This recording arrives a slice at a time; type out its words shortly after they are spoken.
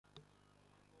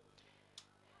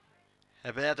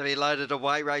About to be loaded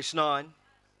away, race 9.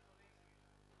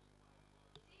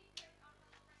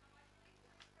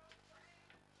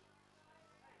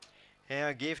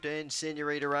 Our Gift and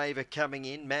Senorita Ava coming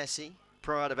in. Massey,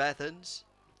 Pride of Athens,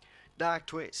 Dark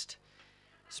Twist,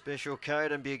 Special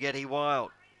Code and Bugatti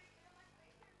Wild.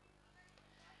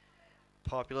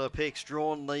 Popular picks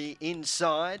drawn the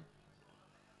inside.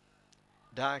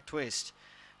 Dark Twist,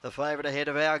 the favourite ahead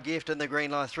of Our Gift, and the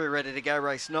green light through, ready to go.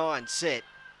 Race 9, set.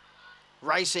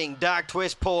 Racing, Dark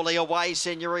Twist, poorly away.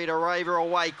 Senorita Ava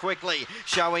away quickly,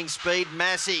 showing speed.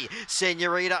 Massey,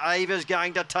 Senorita Ava's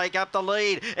going to take up the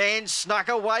lead and snuck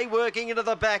away, working into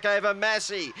the back over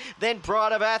Massey. Then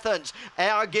Pride of Athens,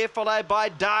 Our Gift, followed by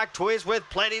Dark Twist with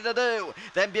plenty to do.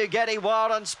 Then Bugatti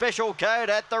Wild and Special Code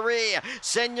at the rear.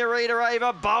 Senorita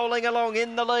Ava bowling along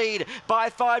in the lead by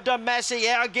 5 to Massey.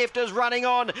 Our Gift is running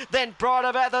on. Then Pride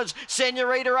of Athens,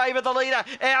 Senorita Ava the leader.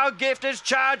 Our Gift is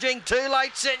charging. Too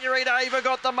late, Senorita Ava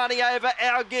got the money over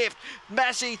Our Gift.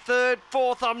 Massey third,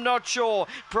 fourth, I'm not sure.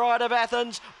 Pride of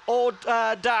Athens or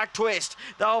Dark Twist.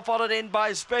 They'll followed in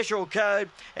by Special Code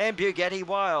and Bugatti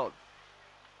Wild.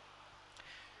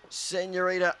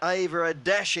 Senorita Ava, a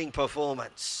dashing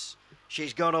performance.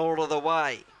 She's gone all of the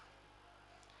way.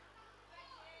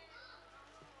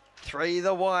 3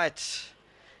 the white.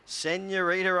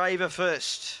 Senorita Ava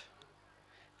first.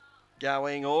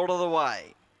 Going all of the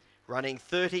way. Running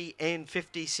 30 and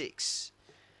 56.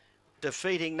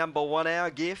 Defeating number 1, Our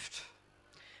Gift.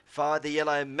 5 the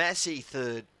yellow Massey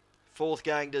third. 4th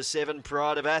going to 7,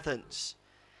 Pride of Athens.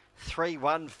 3,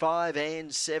 1, 5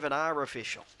 and 7 are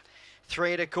official.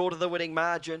 3 1/4 the winning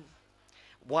margin.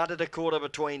 1 1/4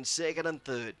 between 2nd and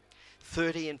 3rd.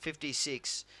 30 and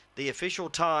 56. The official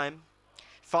time,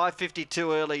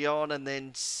 5:52 early on, and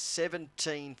then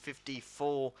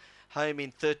 17:54 home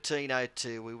in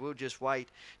 13:02. We will just wait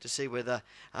to see whether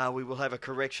we will have a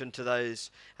correction to those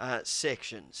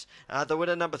sections. The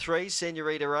winner number 3,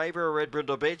 Senorita Ava, a Red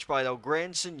Brindle Beach by El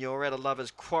Grand Senor out of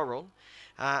Lovers Quarrel.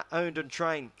 Owned and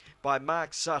trained by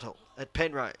Mark Suttle at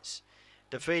Penrose.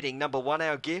 Defeating number 1,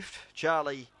 Our Gift,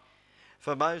 Charlie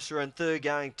Formosa, and 3rd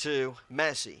going to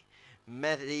Massey,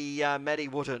 Matty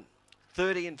Wooten.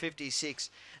 30 and 56,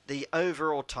 the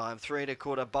overall time, 3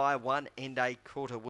 1/4 by 1 1/4.